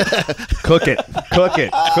go. Cook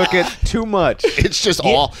it too much. It's just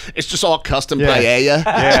all custom paella.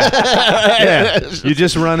 Yeah. You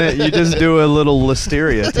just run it. You just do a little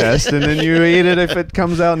listeria test, and then you eat it if it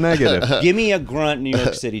comes out negative. Give me a grunt New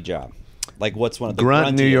York City job. Like, what's one of the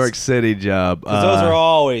Grunt New gruntiest? York City job. Because those are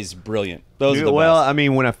always brilliant. Those are the well, best. I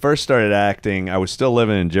mean, when I first started acting, I was still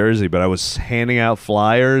living in Jersey, but I was handing out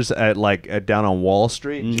flyers at down on Wall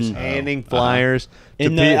Street, just handing flyers to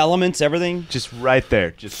in the elements, everything. just right there.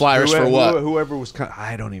 Just Flyers for what? Whoever was,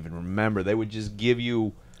 I don't even remember. They would just give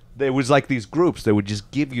you. There was like these groups. They would just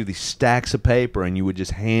give you these stacks of paper, and you would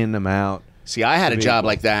just hand them out. See, I had a job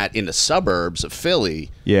like that in the suburbs of Philly.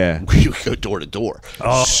 Yeah. We would go door to door.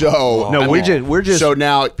 Oh. So No, I we're mean, just. so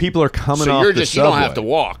now people are coming so off you're the just you don't subway. have to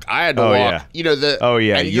walk. I had to Oh, walk. yeah. You know the. Oh,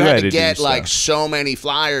 yeah, And you you had had to to get do like stuff. so many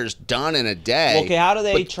flyers done in a day. Okay, how do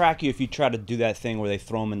they track you if you try to do that thing where they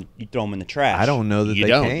throw them in the trash? I don't know that You they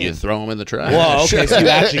don't. can. You throw them in the trash. Well, okay, so you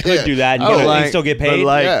actually could do that and, Oh, and still get paid.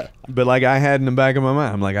 But like I had in the back of my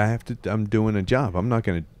mind, I'm like, I'm doing a job. I'm not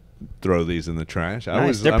going to throw these in the trash.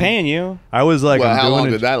 Nice. They're paying you. I was like, Well, I'm how doing long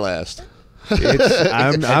a did that last?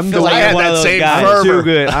 I'm doing like I had one of that those same guys. fervor. Too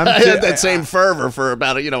good. I had that same fervor for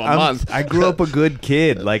about a month. I grew up a good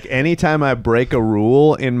kid. Like anytime I break a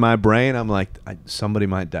rule in my brain, I'm like, somebody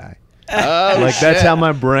might die. Oh, Like shit. that's how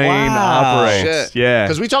my brain Wow. operates. Shit. Yeah.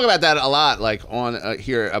 Because we talk about that a lot, like on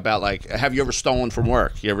here about like, have you ever stolen from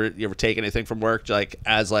work? You ever take anything from work, like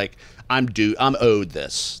as like I'm owed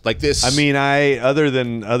this, like this? I mean, other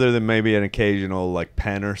than maybe an occasional like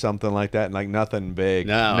pen or something like that, like nothing big.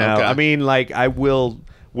 No, okay. I mean, like I will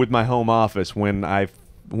with my home office when I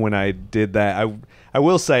did that. I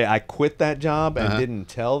will say I quit that job and didn't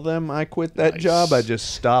tell them I quit that job. I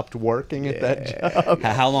just stopped working at that job.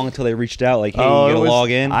 How long until they reached out? Like, hey, you it gotta was- log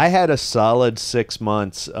in. I had a solid 6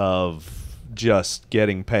 months of just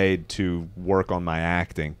getting paid to work on my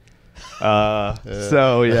acting.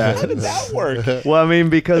 So yeah, How did that work? well, I mean,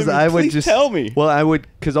 because I would please just tell me. Well, I would,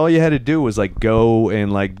 because all you had to do was like go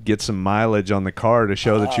and like get some mileage on the car to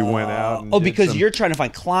show that you went out. And Oh, did because some- you're trying to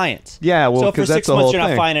find clients. Yeah, well, so for 'cause that's 6 the months whole you're not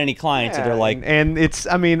thing. finding any clients, and they're like, and it's,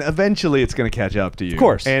 I mean, eventually it's going to catch up to you. Of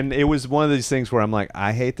course. And it was one of these things where I'm like,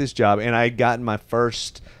 I hate this job, and I had gotten my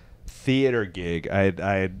first theater gig. I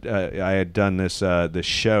had done this this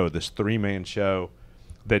show, this 3-man show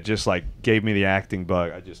that just like gave me the acting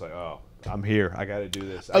bug. I just like, oh, I'm here. I got to do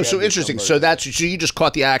this. Oh, so interesting. So so you just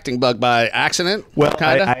caught the acting bug by accident? Well,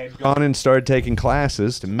 kind of. I had gone and started taking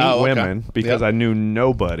classes to meet women because I knew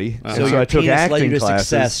nobody. So I took penis led acting you to classes.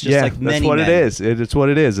 success, just like many that's what men. it is. It's what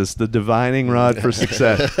it is. It's the divining rod for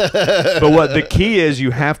success. But what the key is,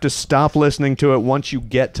 you have to stop listening to it once you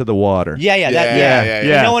get to the water.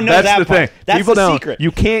 Yeah. No one knows that's that the part. thing. That's People the don't. secret.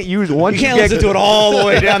 You can't use once You can't get listen to it all the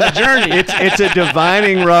way down the journey. It's a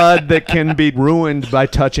divining rod that can be ruined by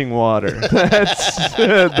touching water.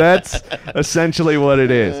 That's essentially what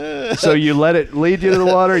it is. So you let it lead you to the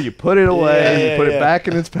water, you put it away, you put it back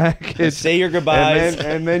in its package. Say your goodbyes.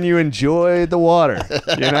 And then you enjoy the water.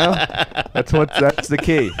 You know? That's the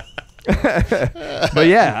key. But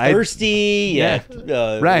yeah, thirsty,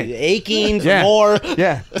 right, aching for more.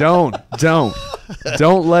 Yeah, don't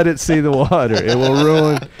let it see the water. It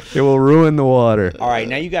will ruin the water. All right,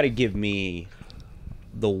 now you got to give me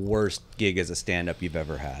the worst gig as a stand-up you've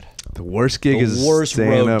ever had. The worst gig is the worst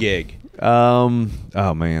road gig. Oh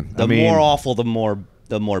man, The more awful, the more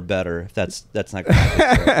better. If that's not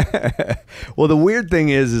good. Well, the weird thing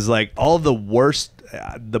is like all the worst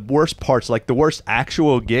parts, like the worst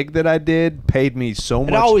actual gig that I did, paid me so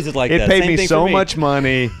much. It always is like that. It paid Same me thing so for me. much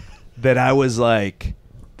money that I was like,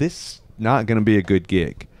 this is not going to be a good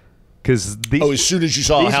gig. Because as soon as you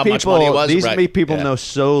saw how much money it was, these right. people know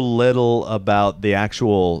so little about the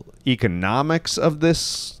actual economics of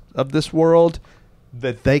this world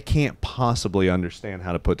that they can't possibly understand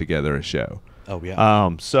how to put together a show. Oh yeah.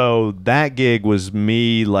 So that gig was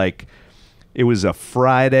me, like, it was a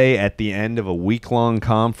Friday at the end of a week-long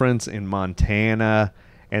conference in Montana,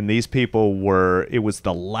 and these people it was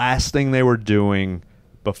the last thing they were doing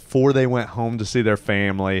before they went home to see their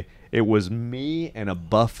family. It was me and a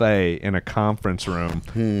buffet in a conference room,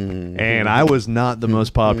 and I was not the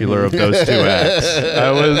most popular of those two acts.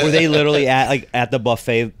 Were they literally at the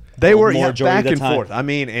buffet? They were majority back of and the time? forth. I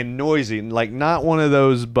mean, and noisy, like not one of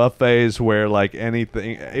those buffets where like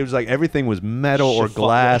anything. It was like everything was metal or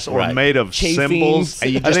glass or right. made of Chafing. cymbals.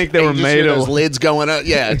 And you I think they were made those of lids going up,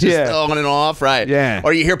 on and off, right? Yeah.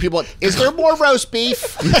 Or you hear people, is there more roast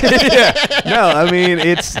beef? No, I mean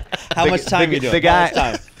it's How much time you doing? The guy.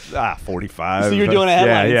 How much time? 45. So you're doing a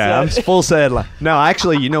headline Yeah, set. I'm full set headline. No,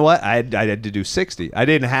 actually, you know what? I had to do 60. I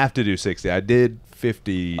didn't have to do 60. I did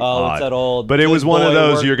 50 Oh, odd. it's that old But it was good one of boy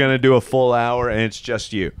those work. you're going to do a full hour and it's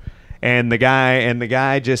just you. And the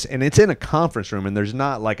guy just, and it's in a conference room and there's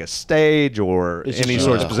not like a stage or It's any just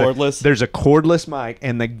sort of cordless? There's a cordless mic,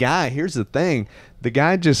 and the guy, here's the thing, the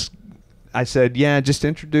guy just, I said, yeah, just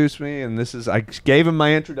introduce me, and I gave him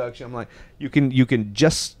my introduction. I'm like, you can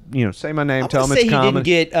just, say my name, tell him it's he common.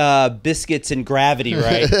 didn't get Biscuits and Gravity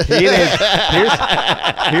right. He did.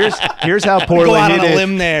 Here's how poorly Go out he on did. a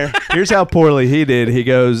limb there. Here's how poorly he did.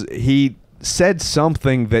 He said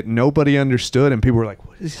something that nobody understood, and people were like,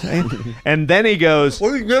 "What is he saying?" And then he goes,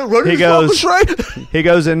 he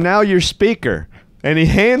goes, and now you're speaker. And he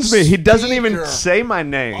hands me. He doesn't even say my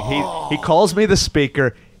name. He calls me the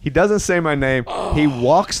speaker. He doesn't say my name. He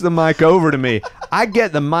walks the mic over to me. I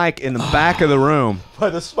get the mic in the back of the room.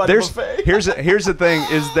 Here's the thing: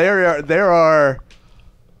 is there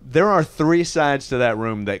are three sides to that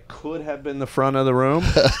room that could have been the front of the room.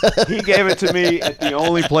 He gave it to me at the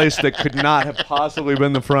only place that could not have possibly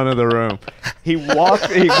been the front of the room. He walks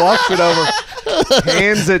it over,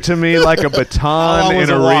 hands it to me like a baton in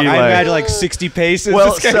a relay. I imagine like 60 paces.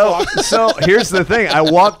 Well, so here's the thing. I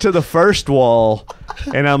walked to the first wall,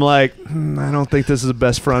 and I'm like, I don't think this is the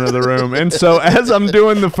best front of the room. And so as I'm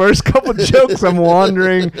doing the first couple jokes, I'm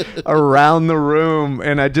wandering around the room,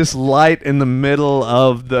 and I just light in the middle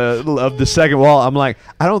of the second wall. I'm like,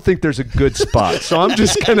 I don't think there's a good spot. So I'm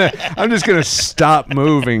just gonna stop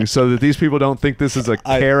moving so that these people don't think this is a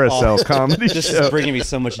carousel comedy This show. is bringing me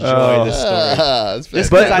so much joy. This story.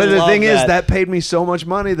 But the love thing is, that. that paid me so much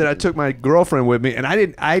money that I took my girlfriend with me, and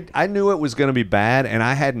I knew it was going to be bad, and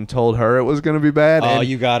I hadn't told her it was going to be bad. Oh, and,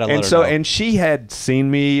 you gotta let and her so know. And she had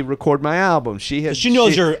seen me record my album. She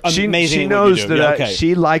knows you're amazing She at what you knows do. that Yeah, okay.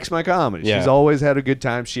 she likes my comedy. Yeah. She's always had a good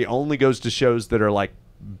time. She only goes to shows that are like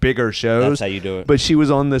bigger shows. That's how you do it. But she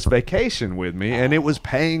was on this vacation with me, and it was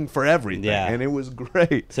paying for everything, Yeah. and it was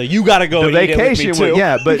great. So you got to go The eat vacation it with me too.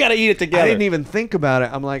 yeah, but you got to eat it together. I didn't even think about it.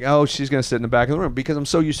 I'm like, oh, she's gonna sit in the back of the room because I'm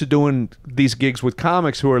so used to doing these gigs with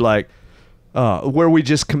comics who are like, where we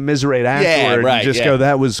just commiserate afterward right, and just go,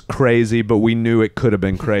 that was crazy, but we knew it could have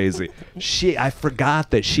been crazy. I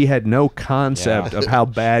forgot that she had no concept of how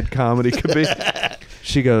bad comedy could be.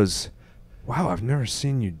 She goes, wow, I've never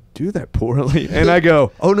seen you do that poorly?" And I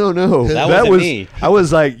go, "Oh no, That was wasn't me." I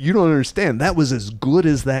was like, "You don't understand. That was as good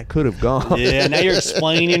as that could have gone." Yeah, now you're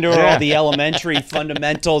explaining to her all the elementary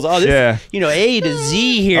fundamentals. Oh, this, A to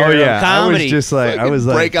Z here Oh of yeah, comedy. I was just like, I was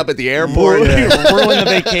like, break up at the airport. Ruin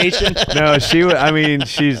the vacation. no, I mean,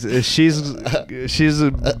 she's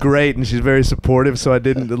great and she's very supportive. So I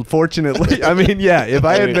didn't. Fortunately, I mean, yeah, if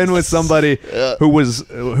I had been with somebody who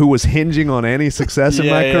was hinging on any success in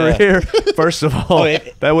my career, first of all,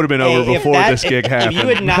 that would have been over before this gig happened. If you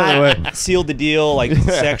had not sealed the deal like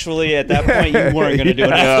sexually at that point, you weren't going to do it.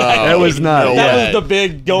 That was not. That was the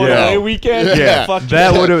big going away weekend. Yeah, Fuck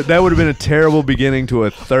that would have been a terrible beginning to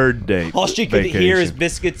a third date. All she could hear is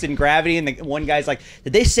Biscuits and Gravity, and the one guy's like,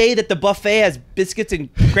 "Did they say that the buffet has biscuits and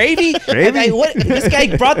gravy?" Gravy? What? This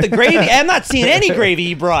guy brought the gravy. I'm not seeing any gravy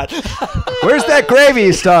he brought. Where's that gravy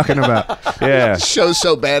he's talking about? Yeah. Show's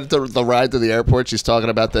so bad the ride to the airport. She's talking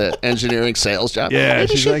about the engineering sales job. Yeah, Maybe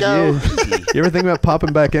she's she'll like, go. You ever think about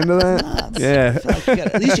popping back into that?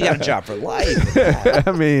 At least you got a job for life.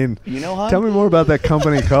 I mean, hon? tell me more about that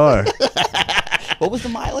company car. What was the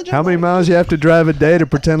mileage? How many miles you have to drive a day to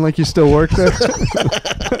pretend like you still work there?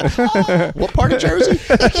 What part of Jersey?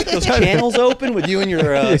 Those channels open with you and your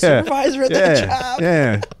supervisor at that job.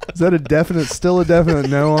 Yeah. Is that still a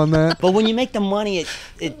definite no on that? But when you make the money,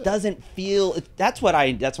 it doesn't feel. That's when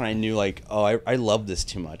I knew, like, oh, I love this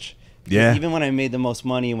too much. Yeah. Even when I made the most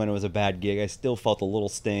money when it was a bad gig, I still felt a little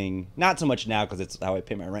sting. Not so much now because it's how I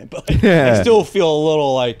pay my rent, but I still feel a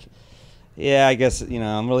little like, yeah, I guess,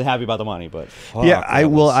 I'm really happy about the money, but fuck,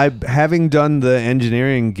 having done the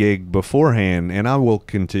engineering gig beforehand, and I will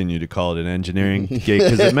continue to call it an engineering gig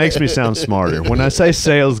because it makes me sound smarter. When I say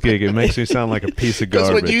sales gig, it makes me sound like a piece of garbage.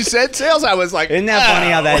 Because when you said sales, I was like, isn't that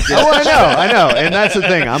funny how that? I know, and that's the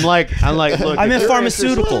thing. I'm like, look, I'm in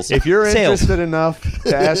pharmaceuticals. If you're sales. interested enough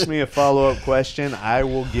to ask me a follow-up question, I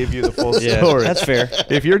will give you the full story. That's fair.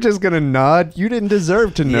 If you're just gonna nod, you didn't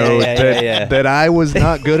deserve to know that I was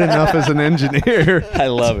not good enough as an engineer. I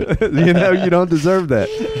love it. You don't deserve that.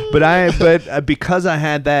 But because I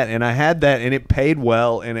had that, and it paid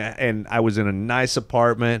well, and I was in a nice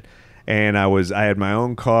apartment, and I had my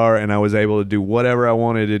own car, and I was able to do whatever I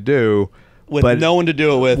wanted to do. With no one to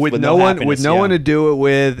do it with no one to do it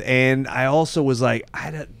with, and I also was like,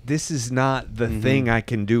 this is not the thing I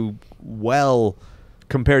can do well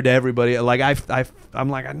compared to everybody. Like I'm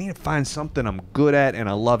like, I need to find something I'm good at and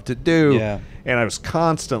I love to do. Yeah. And I was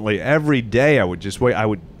constantly, every day I would just wait.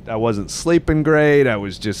 I wasn't sleeping great. I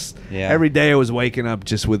was just every day I was waking up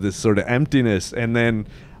just with this sort of emptiness, and then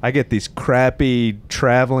I get these crappy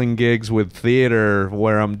traveling gigs with theater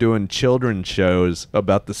where I'm doing children's shows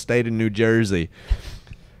about the state of New Jersey.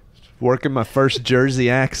 Working my first Jersey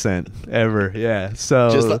accent ever,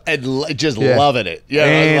 So just loving it,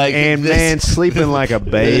 man, sleeping like a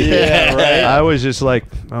baby. Yeah, right. I was like,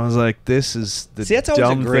 this is the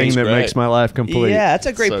dumb thing that makes my life complete. Yeah, that's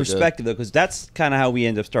a great perspective though, because that's kind of how we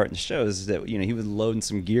end up starting the shows. Is that he was loading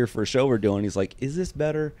some gear for a show we're doing. He's like, is this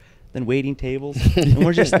better than waiting tables? And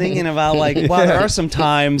we're just thinking about like, wow, there are some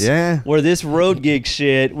times where this road gig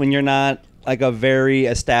shit, when you're not like a very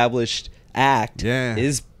established act,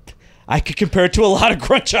 is. I could compare it to a lot of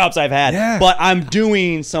grunt jobs I've had, but I'm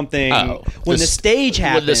doing something. When the stage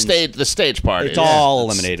happens, the stage part, it's all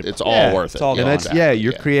eliminated. It's all worth it. It's all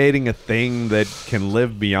you're creating a thing that can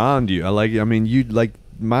live beyond you. I don't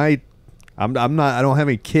have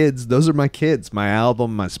any kids. Those are my kids. My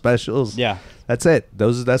album, my specials. Yeah, that's it.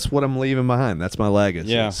 That's what I'm leaving behind. That's my legacy.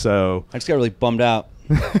 Yeah. So I just got really bummed out.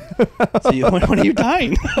 So when are you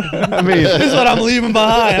dying? I mean, this is what I'm leaving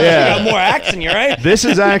behind. I got more acts than you, right? This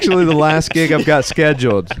is actually the last gig I've got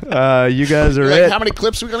scheduled. You guys are it. How many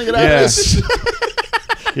clips are we gonna get out of this?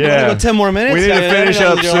 Yeah, go 10 more minutes. We need to finish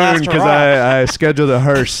up soon because I scheduled a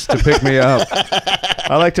hearse to pick me up.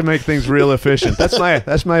 I like to make things real efficient.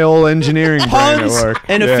 That's my old engineering brain at work.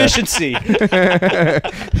 And efficiency. 2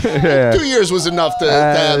 years was enough to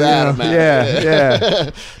have that amount. Yeah.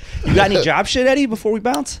 You got any job shit, Eddie, before we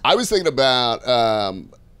bounce? I was thinking about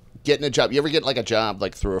getting a job. You ever get like a job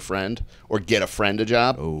like through a friend, or get a friend a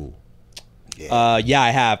job? Oh. Yeah,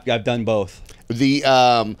 I have. I've done both.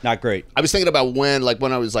 Not great. I was thinking about when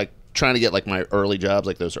I was like trying to get like my early jobs,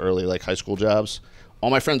 like those early like high school jobs. all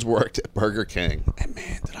my friends worked at Burger King, and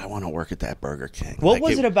man, did I want to work at that Burger King. What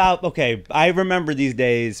was it about? Okay, I remember these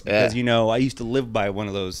days because, Yeah. you know, I used to live by one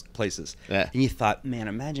of those places. Yeah. And you thought, man,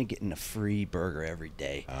 imagine getting a free burger every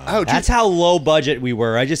day. Oh, That's how low budget we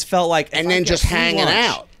were. I just felt like, and then just hanging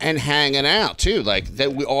out too, like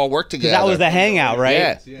that we all worked together. That was the hangout,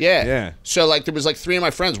 right? Yeah. So like there was like 3 of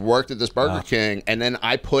my friends worked at this Burger King, and then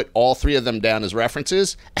I put all 3 of them down as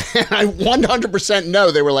references, and I 100%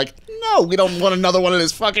 know they were like, no, we don't want another one of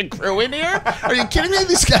this fucking crew in here. Are you kidding me?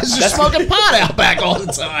 These guys are smoking pot out back all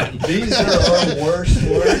the time. These are our worst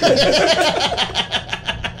words.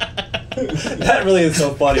 That really is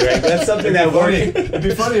so funny, right? That's something that worked. It'd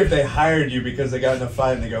be funny if they hired you because they got in a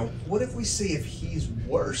fight and they go, what if we see if he's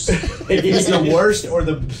worse? If he's the worst or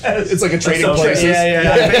the best? It's like a trading So, place.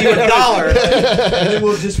 Yeah. I pay you $1. And then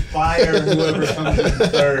we'll just fire whoever comes in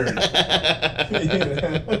third.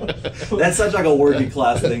 That's such like a working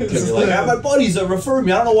class thing too. You're like, my buddies that referred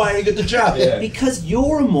me. I don't know why I didn't get the job. Yeah. Because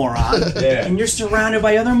you're a moron, Yeah. and you're surrounded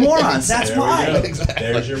by other morons. That's There we why. go.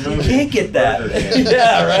 There's your movie. You can't get that. Burger King.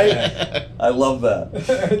 Yeah, right. I love that.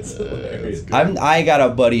 It's hilarious. I got a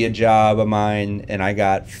buddy a job of mine, and I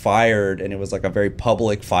got fired, and it was like a very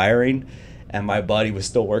public firing. And my buddy was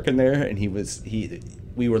still working there, and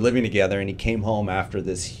we were living together, and he came home after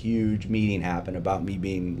this huge meeting happened about me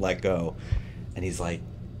being let go, and he's like,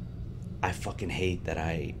 I fucking hate that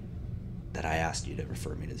I asked you to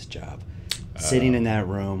refer me to this job. Sitting in that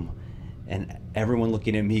room, and everyone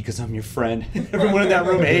looking at me because I'm your friend. Everyone in that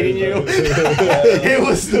room hating you. It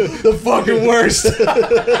was the fucking worst.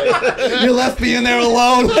 You left me in there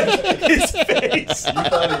alone. Like, his face.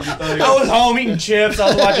 I was home eating chips. I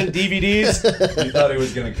was watching DVDs. You thought he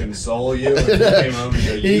was going to console you, and he came home and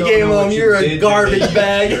go, He came home, you're a garbage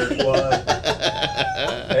bag.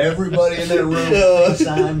 Everybody in that room thinks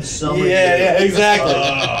I'm somebody. Yeah, exactly.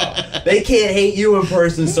 They can't hate you in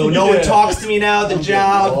person, so no one talks to me now at the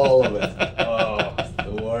job. All of it. Oh,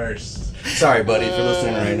 the worst. Sorry, buddy, if you're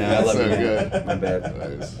listening right now. I love so you, man. good. My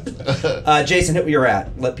bad. Jason, hit where you're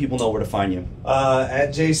at. Let people know where to find you. At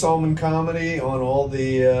J Salmon Comedy on all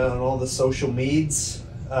the social meds.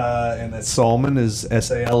 And that's Salmon is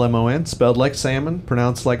Salmon, spelled like salmon,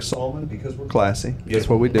 pronounced like salmon because we're classy. That's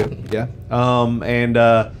what we do. Yeah.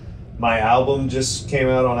 And my album just came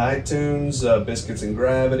out on iTunes, Biscuits and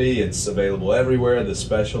Gravity. It's available everywhere. The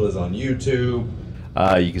special is on YouTube.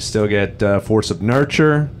 You can still get Force of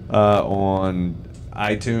Nurture on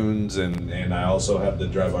iTunes, and I also have the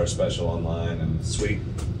Dry Bar special online. And sweet,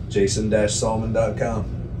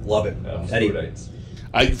 jason-salmon.com. Love it. Eddie. Food dates.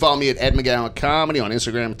 You can follow me at Ed McGowan Comedy on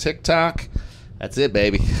Instagram, TikTok. That's it,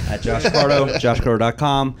 baby. At Josh Accardo,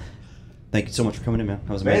 joshaccardo.com. Thank you so much for coming in, man.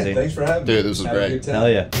 That was amazing. Man, thanks for having me. Dude, this was Have a great. good time. Hell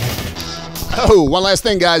yeah. Oh, one last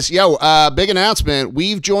thing, guys. Yo, big announcement.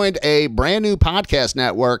 We've joined a brand new podcast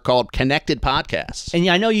network called Connected Podcasts. And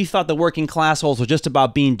I know you thought the working class holes were just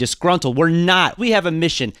about being disgruntled. We're not. We have a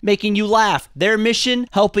mission, making you laugh. Their mission,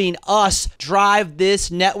 helping us drive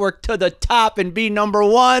this network to the top and be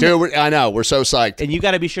 #1. Dude, I know. We're so psyched. And you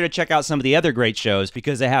got to be sure to check out some of the other great shows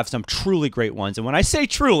because they have some truly great ones. And when I say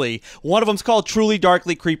truly, one of them's called Truly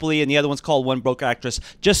Darkly Creepily and the other one's called One Broke Actress.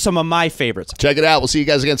 Just some of my favorites. Check it out. We'll see you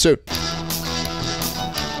guys again soon.